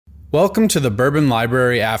Welcome to the Bourbon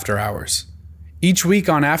Library After Hours. Each week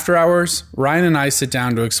on After Hours, Ryan and I sit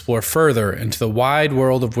down to explore further into the wide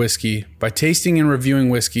world of whiskey by tasting and reviewing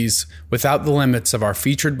whiskeys without the limits of our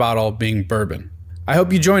featured bottle being bourbon. I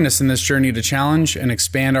hope you join us in this journey to challenge and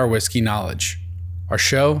expand our whiskey knowledge. Our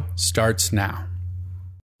show starts now.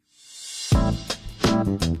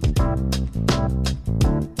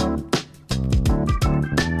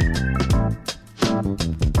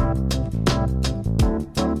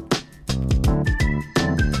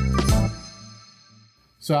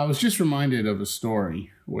 So I was just reminded of a story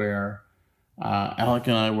where Alec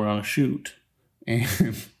and I were on a shoot and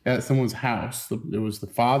at someone's house. It was the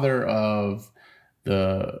father of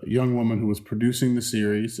the young woman who was producing the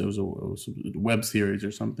series. It was a web series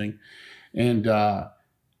or something. And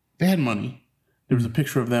they had money. There was a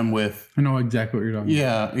picture of them with... I know exactly what you're talking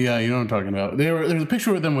about. Yeah, you know what I'm talking about. There was a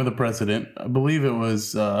picture of them with the president. I believe it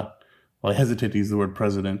was... well, I hesitate to use the word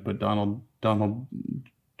president, but Donald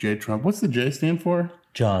J. Trump. What's the J stand for?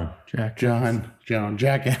 Jack Adams,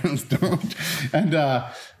 and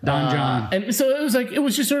Don John. And so it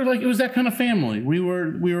was just sort of like, it was that kind of family. We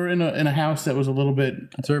were in a house that was a little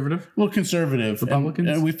bit Conservative? A little conservative. Republicans?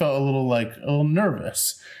 And we felt a little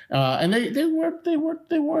nervous. And they wore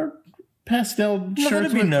pastel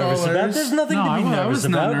shirts with nervous colors. about. There's nothing to be nervous about. I was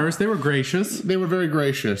not nervous. They were gracious. They were very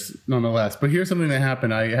gracious, nonetheless. But here's something that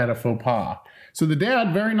happened. I had a faux pas. So the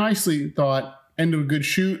dad very nicely thought, end of a good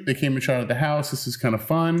shoot. They came and shot at the house. This is kind of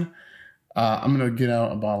fun. I'm going to get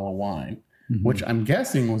out a bottle of wine, which I'm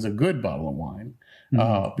guessing was a good bottle of wine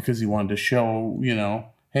because he wanted to show,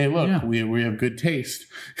 hey, look, we have good taste.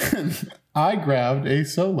 I grabbed a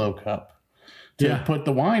solo cup to put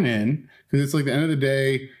the wine in because it's like the end of the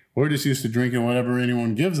day, we're just used to drinking whatever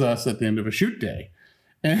anyone gives us at the end of a shoot day.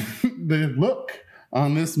 And the look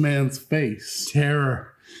on this man's face.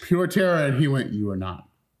 Terror. Pure terror. And he went, you are not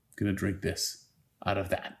going to drink this out of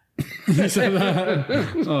that.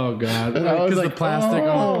 Oh God! Because the plastic.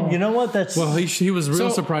 You know what? He was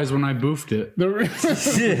real surprised when I boofed it. The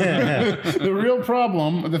real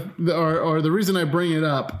problem, the reason I bring it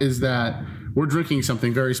up is that we're drinking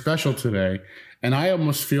something very special today, and I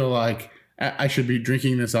almost feel like I should be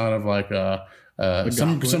drinking this out of like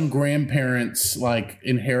some grandparents' like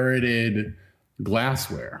inherited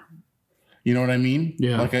glassware. You know what I mean?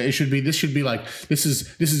 Yeah. Like this should be like this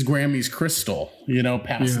is Grammy's crystal,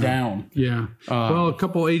 passed down. Yeah. Well, a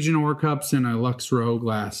couple Agent Or cups and a Lux Row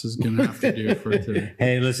glass is gonna have to do for today.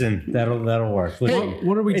 Hey, listen, that'll work. Listen,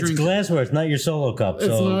 what are we drinking? It's glassware. It's not your solo cup. It's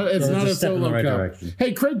not a step in solo the right cup. direction.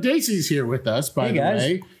 Hey, Craig Dacey's here with us. By the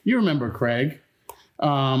way, you remember Craig?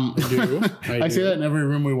 I do. I say that in every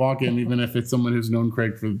room we walk in, even if it's someone who's known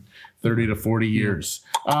Craig for 30 to 40 years.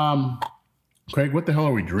 Craig, what the hell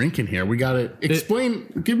are we drinking here? We got to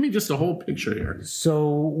explain. Give me just a whole picture here.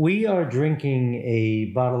 So we are drinking a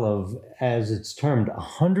bottle of, as it's termed,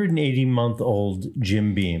 180-month-old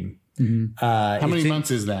Jim Beam. How many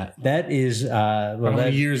months is that? That is... how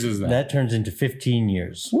many years is that? That turns into 15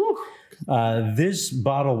 years. Woo. This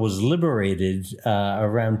bottle was liberated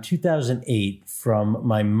around 2008 from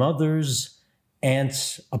my mother's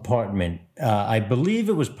aunt's apartment. I believe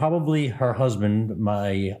it was probably her husband,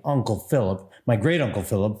 my great uncle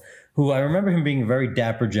Philip, who I remember him being a very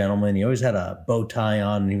dapper gentleman. He always had a bow tie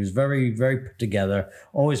on, and he was very, very put together.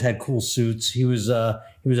 Always had cool suits. He was a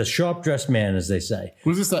sharp dressed man, as they say.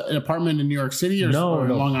 Was this an apartment in New York City or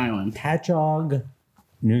Long Island? Patchogue,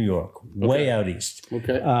 New York, way out east.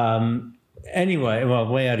 Okay. Anyway, well,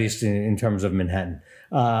 way out east in terms of Manhattan.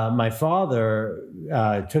 My father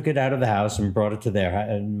took it out of the house and brought it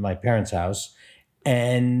to my parents' house.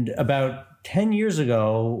 And about 10 years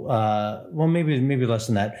ago, well, maybe less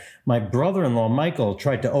than that, my brother-in-law, Michael,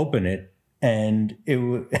 tried to open it. And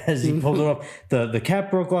as he pulled it off, the cap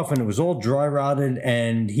broke off and it was all dry rotted.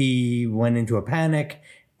 And he went into a panic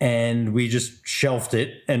and we just shelved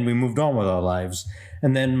it and we moved on with our lives.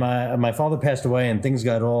 And then my father passed away and things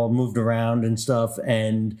got all moved around and stuff.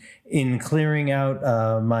 And in clearing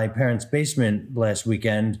out my parents' basement last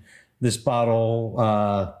weekend, this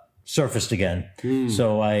bottle surfaced again.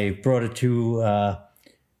 So I brought it to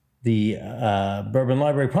the Bourbon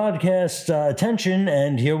Library podcast attention,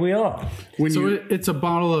 and here we are. It's a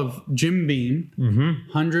bottle of Jim Beam,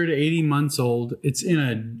 180 months old. It's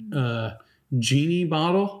in a genie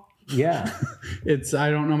bottle. Yeah.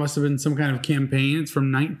 I don't know, must have been some kind of campaign. It's from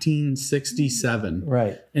 1967.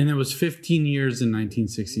 Right. And it was 15 years in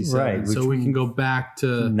 1967. Right. So we can go back to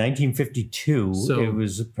 1952. So it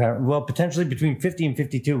was, well, potentially between 50 and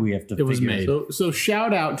 52 we have to figure. It was made. So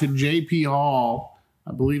shout out to JP Hall.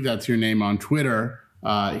 I believe that's your name on Twitter.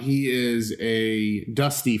 He is a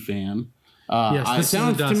Dusty fan. Yes, It this is a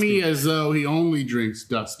sounds to Dusty. me as though he only drinks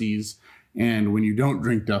Dusties, and when you don't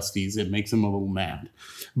drink Dusties, it makes him a little mad.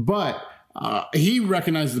 But he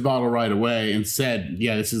recognized the bottle right away and said,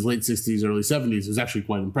 yeah, this is late 60s, early 70s. It was actually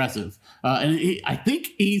quite impressive. And I think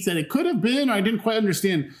he said it could have been, or I didn't quite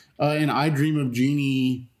understand, an I Dream of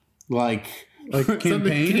Jeannie, like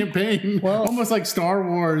campaign. Well, almost like Star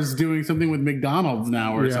Wars doing something with McDonald's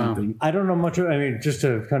now or something. I don't know much. I mean, just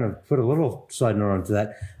to kind of put a little side note onto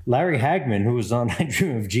that, Larry Hagman, who was on I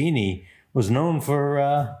Dream of Jeannie, was known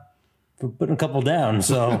for putting a couple down.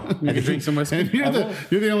 So You can drink some whiskey. And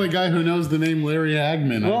you're the only guy who knows the name Larry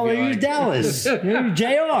Hagman. well, I feel he's like. Dallas, Jr.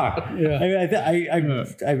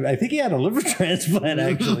 Yeah. I think he had a liver transplant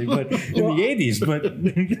actually, but in the '80s.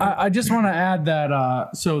 But I just want to add that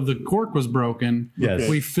so the cork was broken. Yes.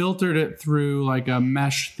 We filtered it through like a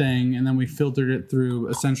mesh thing, and then we filtered it through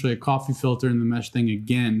essentially a coffee filter in the mesh thing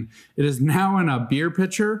again. It is now in a beer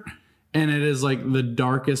pitcher, and it is like the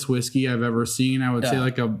darkest whiskey I've ever seen. I would say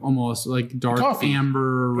like almost like dark Coffee.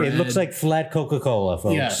 amber red. it looks like flat Coca-Cola,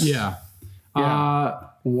 folks. Yes. Yeah.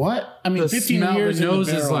 What? I mean, The 15 smell, years the in the nose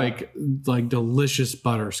is barrel. like delicious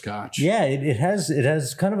butterscotch. Yeah, it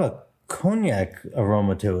has kind of a cognac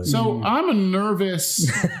aroma to it. So I'm a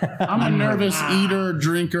nervous eater,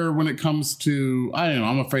 drinker when it comes to, I don't know,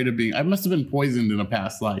 I'm afraid of being, I must have been poisoned in a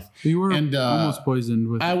past life. You were And, almost poisoned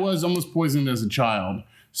with I was almost poisoned as a child.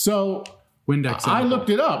 So Windex. I alcohol. looked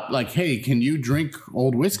it up, like, hey, can you drink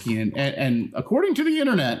old whiskey? And according to the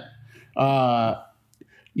internet,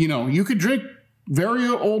 you could drink very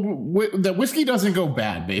old. That whiskey doesn't go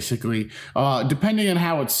bad, basically, depending on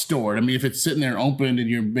how it's stored. I mean, if it's sitting there open in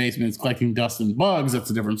your basement, it's collecting dust and bugs. That's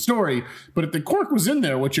a different story. But if the cork was in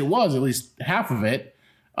there, which it was, at least half of it,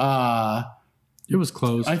 It was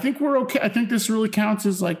closed. I think we're okay. I think this really counts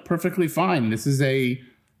as like perfectly fine. This is a.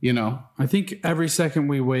 I think every second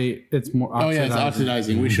we wait, it's more Oh yeah, oxidizing. it's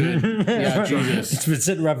oxidizing. We should. Yeah, Jesus. It's been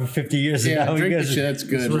sitting around for 50 years. Yeah, now. drink You this guys- shit. That's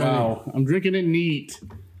good. really- Wow, I'm drinking it neat.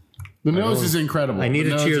 The nose is incredible. I need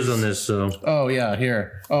The a nose cheers is- on this. So Oh yeah,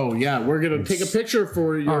 here. Oh yeah, we're gonna take a picture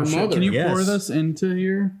for your Oh, shit. mother. Can you Yes. pour this into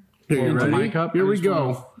here? Here, you into ready? my cup? Here I we just go.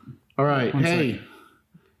 wanna- All right, hey,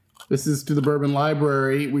 this is to the Bourbon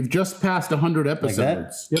Library. We've just passed 100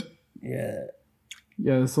 episodes. Yep. yeah,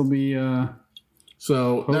 Yeah, this will be.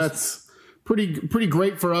 So that's pretty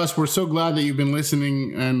great for us. We're so glad that you've been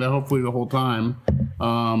listening, and hopefully the whole time.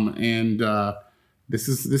 This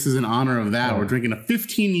is an honor of that. We're drinking a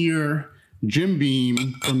 15-year Jim Beam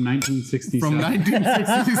From 1967. from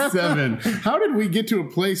 1967. How did we get to a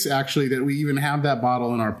place actually that we even have that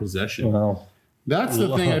bottle in our possession? well, That's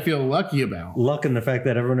the thing I feel lucky about. luck in the fact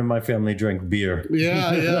that everyone in my family drank beer.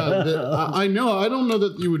 Yeah. I know. I don't know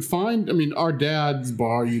that you would find. I mean, our dad's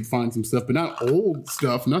bar, you'd find some stuff, but not old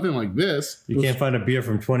stuff. Nothing like this. You can't find a beer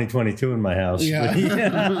from 2022 in my house. Yeah.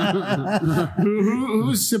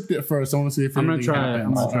 Who sipped it first? I want to see if I'm gonna anything try it.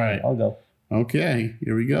 happens. All right, I'll go. Okay,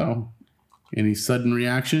 here we go. Any sudden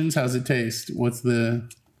reactions? How's it taste? What's the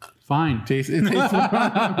Fine. taste? It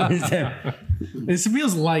tastes This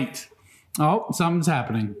feels light. Oh, something's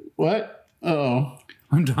happening. what? Oh,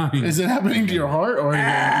 I'm dying. is it happening to your heart or?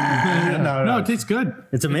 No, it tastes good.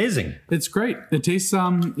 It's amazing. It's great. It tastes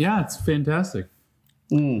yeah, it's fantastic.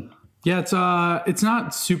 Yeah, it's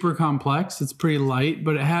not super complex. It's pretty light,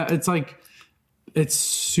 but it's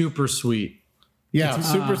super sweet. Yeah,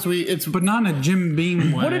 super sweet. It's But not in a Jim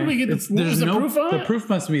Beam way. What did we get the- It's- what was there's the no proof on The it? proof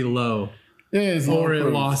must be low, it is or low it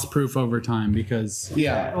proof. lost proof over time because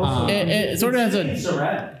Yeah, it sort of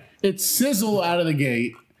has it's sizzle out of the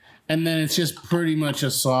gate, and then it's just pretty much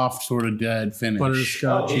a soft sort of dead finish.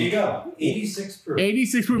 butterscotch. go. 86 proof.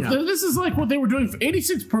 86 proof. Yeah. This is like what they were doing for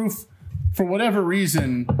 86 proof. For whatever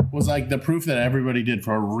reason, was like the proof that everybody did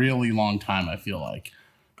for a really long time. I feel like.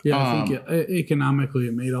 Yeah, I think economically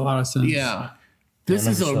it made a lot of sense. Yeah, this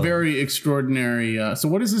is a 100%. very extraordinary. So,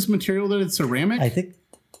 what is this material that it's ceramic? I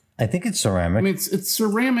think it's ceramic. I mean, it's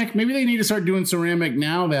ceramic. Maybe they need to start doing ceramic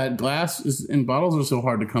now that glass is in bottles are so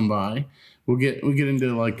hard to come by. We'll get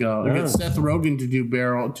into like we'll get Seth Rogen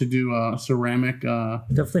to do ceramic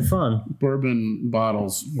Definitely fun. bourbon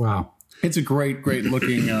bottles. Wow. It's a great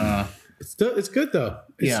looking. It's good though.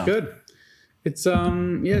 It's Yeah. good. It's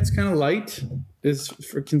it's kind of light. Is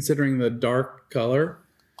for considering the dark color.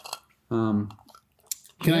 Can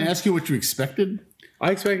I ask you what you expected?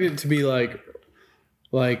 I expected it to be like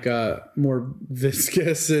more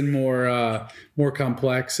viscous and more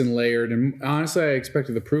complex and layered. And honestly, I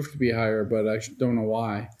expected the proof to be higher, but I don't know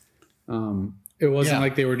why. It wasn't Yeah.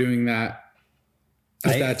 like they were doing that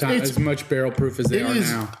at that time it's- as much barrel proof as they It are is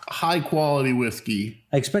now. high quality whiskey.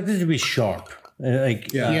 I expected it to be sharp.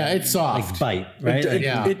 like Yeah, it's soft. like bite, right? It,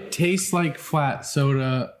 Yeah. it tastes like flat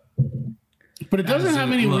soda. But it doesn't As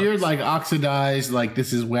have it any looks. weird, like, oxidized, like,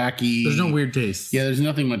 this is wacky. There's no weird taste. Yeah, there's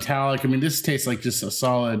nothing metallic. I mean, this tastes like just a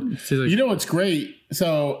solid. tastes like- You know what's great?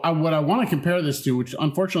 So, what I want to compare this to, which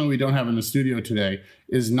unfortunately we don't have in the studio today,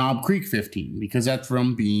 is Knob Creek 15, because that's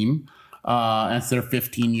from Beam. That's their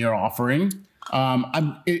 15-year offering.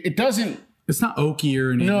 It doesn't. It's not oaky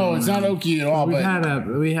or anything. No, it's not oaky at all. We But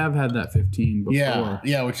have had that 15 before.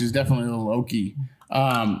 yeah, which is definitely a little oaky.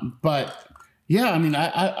 But yeah, I mean,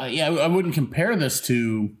 I wouldn't compare this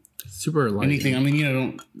to Super light. anything. I mean, you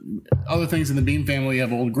know, other things in the Beam family. You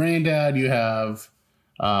have Old Granddad. You have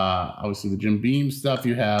obviously the Jim Beam stuff.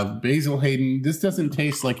 You have Basil Hayden. This doesn't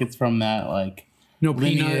taste like it's from that like No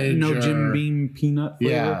peanut, lineage no or- Jim Beam peanut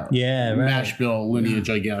flavor. yeah right. mash bill lineage,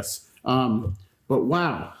 I guess. But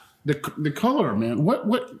wow, the color, man. What?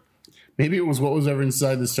 Maybe it was what was ever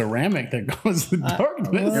inside the ceramic that caused the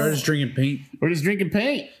darkness. You're just drinking paint. We're just drinking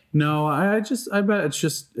paint. No, I bet it's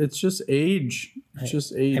just age. It's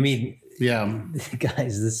just age. I mean, Yeah,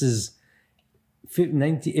 guys, this is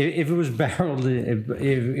 19. If it was barreled, if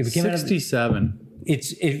it came out, of, 67.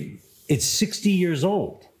 it's 60 years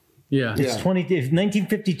old. Yeah. Yeah. It's 20. If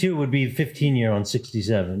 1952 would be 15 year on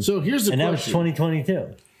 67. So here's the and now it's question: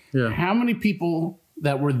 2022. Yeah. how many people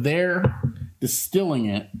that were there distilling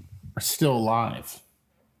it are still alive?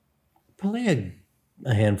 Probably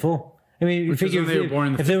a handful. I mean, you Because figure they were born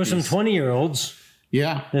in the if there were some 50s. 20-year-olds,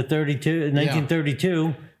 Yeah, they're 32,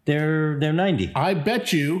 1932, they're 90. I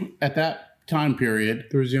bet you at that time period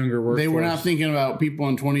There was younger workforce. they were not thinking about people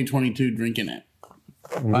in 2022 drinking it.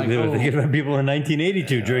 They were thinking about people in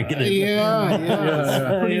 1982 drinking it. Yeah,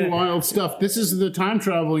 it's pretty wild stuff. This is the time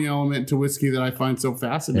traveling element to whiskey that I find so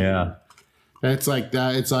fascinating. Yeah. It's like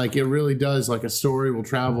that. It's like it really does. Like a story will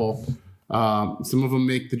travel. Some of them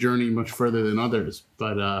make the journey much further than others,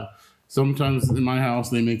 but sometimes in my house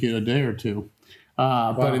they make it a day or two.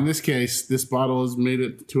 But in this case, this bottle has made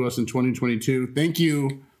it to us in 2022. Thank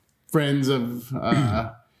you, friends of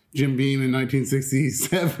Jim Beam in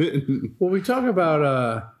 1967. Well, we talk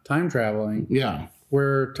about time traveling. Yeah.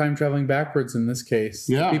 We're time traveling backwards in this case.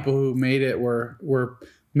 Yeah. The people who made it were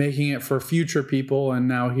making it for future people, and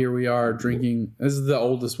now here we are drinking. This is the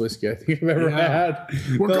oldest whiskey I think I've ever had.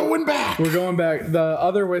 We're going back. We're going back. The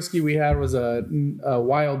other whiskey we had was a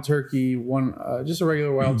wild turkey, just a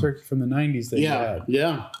regular wild turkey from the 90s that you had.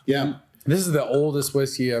 Yeah. This is the oldest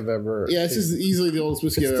whiskey I've ever. Yeah, this is easily the oldest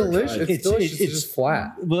whiskey It's I've ever delicious. tried. It's delicious. It's just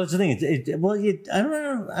flat. Well, that's the thing. I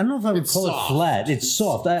don't know if I would It's call soft. it flat. It's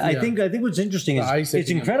soft. I think what's interesting is ice it's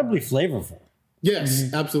making it incredibly flavorful,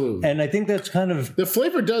 Yes, absolutely. and I think that's kind of The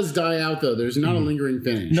flavor does die out though. There's not a lingering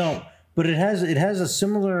finish. no, but it has a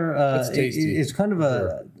similar. It's tasty. It's kind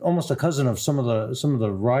of almost a cousin of some of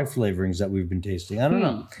the rye flavorings that we've been tasting. I don't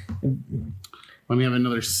know. Let me have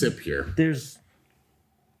another sip here. There's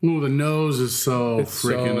Oh, the nose is so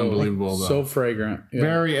freaking unbelievable though. So fragrant. Yeah.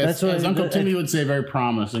 Very, That's as what- Uncle Timmy would say, very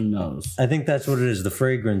promising nose. I think that's what it is. The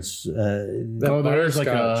fragrance. Oh, there is like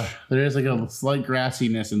a slight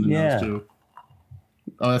grassiness in the Yeah. nose too.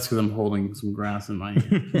 Oh, that's because I'm holding some grass in my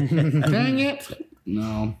hand. Dang it!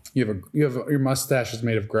 No. You have your mustache is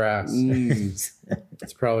made of grass.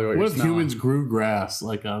 That's probably what, What you're if smelling. humans grew grass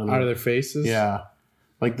like out of out of their faces? yeah,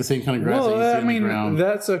 like the same kind of grass Well, that you see I on the mean, ground?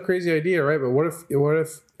 that's a crazy idea, right? But what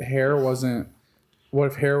if hair wasn't? What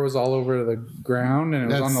if hair was all over the ground and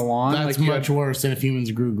it was on the lawn? That's you much worse than if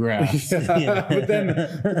humans grew grass. but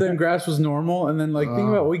then grass was normal, and then think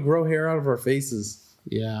about we grow hair out of our faces.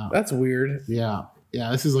 Yeah. That's weird. Yeah. Yeah.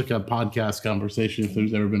 This is like a podcast conversation if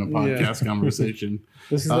there's ever been a podcast conversation.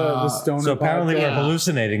 This is the stoner. so apparently we're Yeah.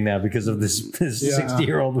 hallucinating now because of this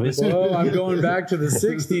 60-year-old whiskey. Well, I'm going back to the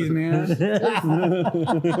 '60s, man.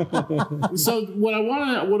 So what I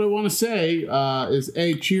want to say is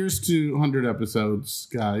cheers to 100 episodes,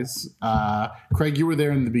 guys. Craig, you were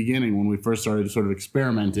there in the beginning when we first started sort of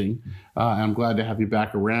experimenting. And I'm glad to have you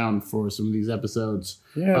back around for some of these episodes.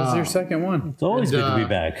 Yeah, it's your second one. It's always good to be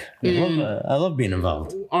back. I love being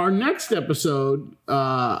involved. Our next episode,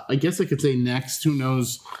 I guess I could say next. Who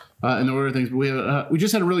knows? In the order of things, but we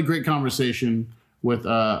just had a really great conversation with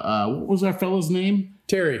what was our fellow's name?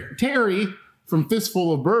 Terry from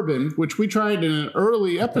Fistful of Bourbon, which we tried in an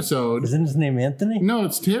early episode. Isn't his name Anthony? No,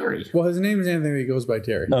 it's Terry. Well, his name is Anthony. He goes by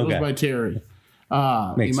Terry. It Okay. was by Terry.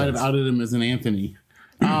 You Makes might have sense. outed him as an Anthony.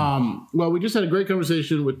 Well, we just had a great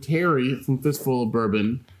conversation with Terry from Fistful of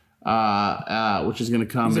Bourbon, which is going to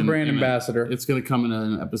come. He's a brand in ambassador. It's going to come in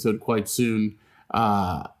an episode quite soon.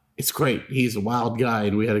 It's great. He's a wild guy,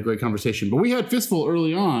 and we had a great conversation. But we had Fistful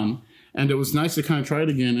early on, and it was nice to kind of try it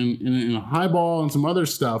again in a highball and some other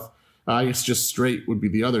stuff. I guess just straight would be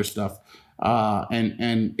the other stuff.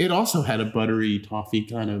 And it also had a buttery toffee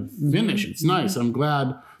kind of finish. It's nice. I'm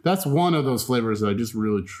glad that's one of those flavors that I just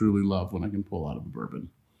really truly love when I can pull out of a bourbon.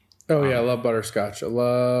 Oh yeah, I love butterscotch. I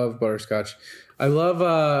love butterscotch. I love.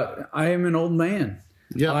 I am an old man.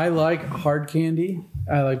 Yeah, I like hard candy.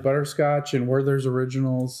 I like butterscotch and Werther's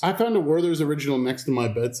Originals. I found a Werther's Original next to my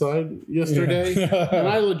bedside yesterday, and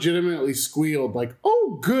I legitimately squealed like,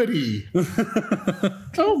 "Oh goody,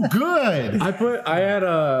 oh good." I had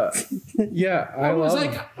a. Yeah, I was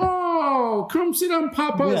like, "Oh, come sit on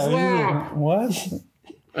Papa's lap." What?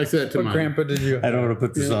 I said it to What my grandpa did you? I don't want to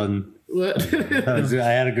put this on. I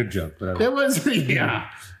had a good joke, but It was yeah.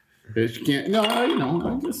 You can't. No,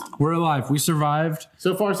 I just We're alive. We survived.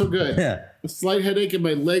 so far so good. Yeah. A slight headache and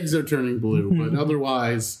my legs are turning blue, but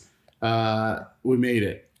otherwise, we made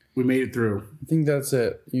it. We made it through. I think that's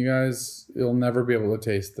it. You guys, you'll never be able to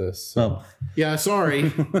taste this. well, Yeah,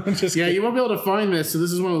 sorry. Just Yeah, you won't be able to find this. So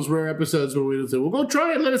this is one of those rare episodes where we say, "Well, go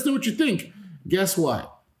try it. Let us know what you think." Guess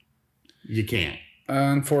what? You can't.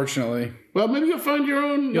 unfortunately. Well, maybe you'll find your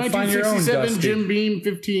own You'll find your own, 1967 Dusty. Jim Beam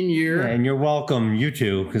 15 year. and you're welcome, you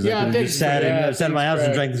two, because Yeah, I could have thanks, just sat Greg. in my house and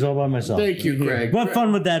Greg. drank this all by myself. Thank you, Greg. What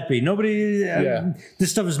fun would that be? Nobody. This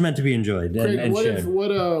stuff is meant to be enjoyed Craig, and shared.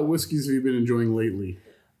 what whiskeys have you been enjoying lately?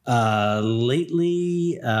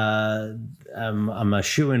 Lately, I'm a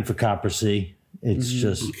shoe-in for Copper Sea. It's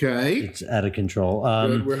just Okay. it's out of control.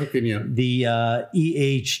 Good, we're hooking you. The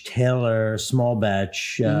E.H. Taylor small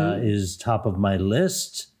batch is top of my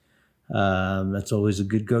list. That's always a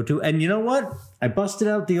good go-to. And you know what? I busted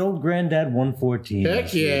out the old Granddad 114.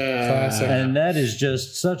 Heck yeah. Classic. And that is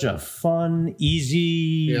just such a fun,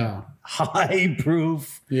 easy, Yeah. high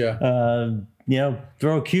proof. Yeah.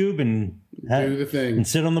 Throw a cube and Do the thing. and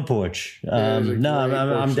sit on the porch. is a No, great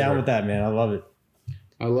I'm porch down there. with that, man. I love it.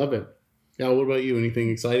 I love it. Yeah, what about you? Anything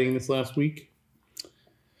exciting this last week?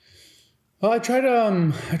 Well, I tried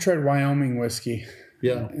Wyoming whiskey.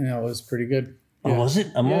 Yeah. And it was pretty good. Oh, was it?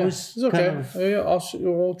 I'm Yeah, always it's okay. kind of,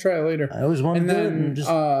 We'll try it later. I always wanted And to do it then, and just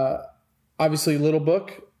obviously, Little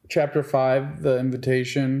Book, Chapter 5, The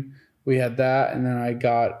Invitation. We had that. And then I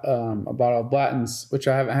got a bottle of Blanton's, which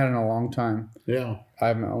I haven't had in a long time. Yeah. I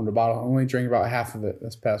haven't owned a bottle. I only drank about half of it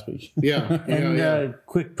this past week. Yeah. and yeah.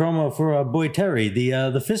 quick promo for Boy Terry.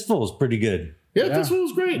 The fistful is pretty good. Yeah, this one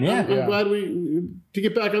was great. Yeah. I'm glad to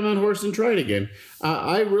get back on that horse and try it again.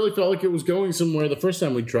 I really felt like it was going somewhere the first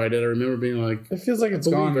time we tried it. I remember being like, It feels like it's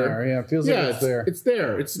gone Believer. there. Yeah, it feels like it's there. It's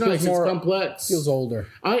there. It's nice. more- It's complex. feels older.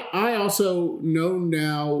 I also know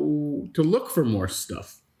now to look for more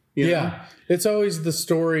stuff. You know? Yeah. It's always the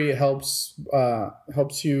story helps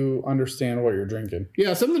you understand what you're drinking.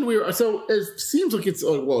 Yeah, something so it seems like it's,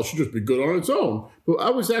 well, it should just be good on its own. But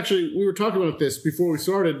we were talking about this before we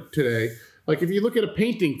started today. Like if you look at a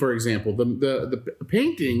painting, for example, the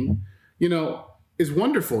painting, is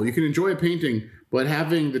wonderful. You can enjoy a painting, but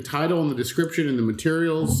having the title and the description and the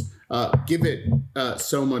materials give it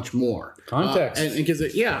so much more Context. and because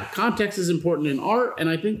context is important in art, and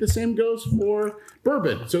I think the same goes for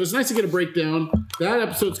bourbon. So it's nice to get a breakdown. That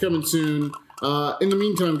episode's coming soon. In the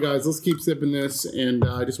meantime, guys, let's keep sipping this, and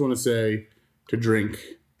I just want to say, to drink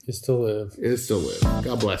Is to live. is to live.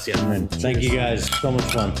 God bless you. And thank you guys. So much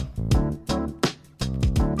fun.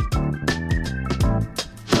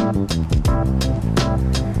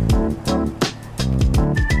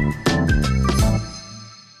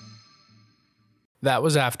 That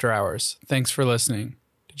was After Hours. Thanks for listening.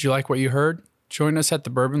 Did you like what you heard? Join us at the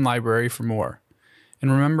Bourbon Library for more.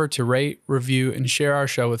 And remember to rate, review, and share our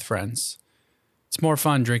show with friends. It's more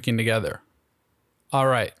fun drinking together. All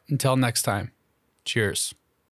right, until next time. Cheers.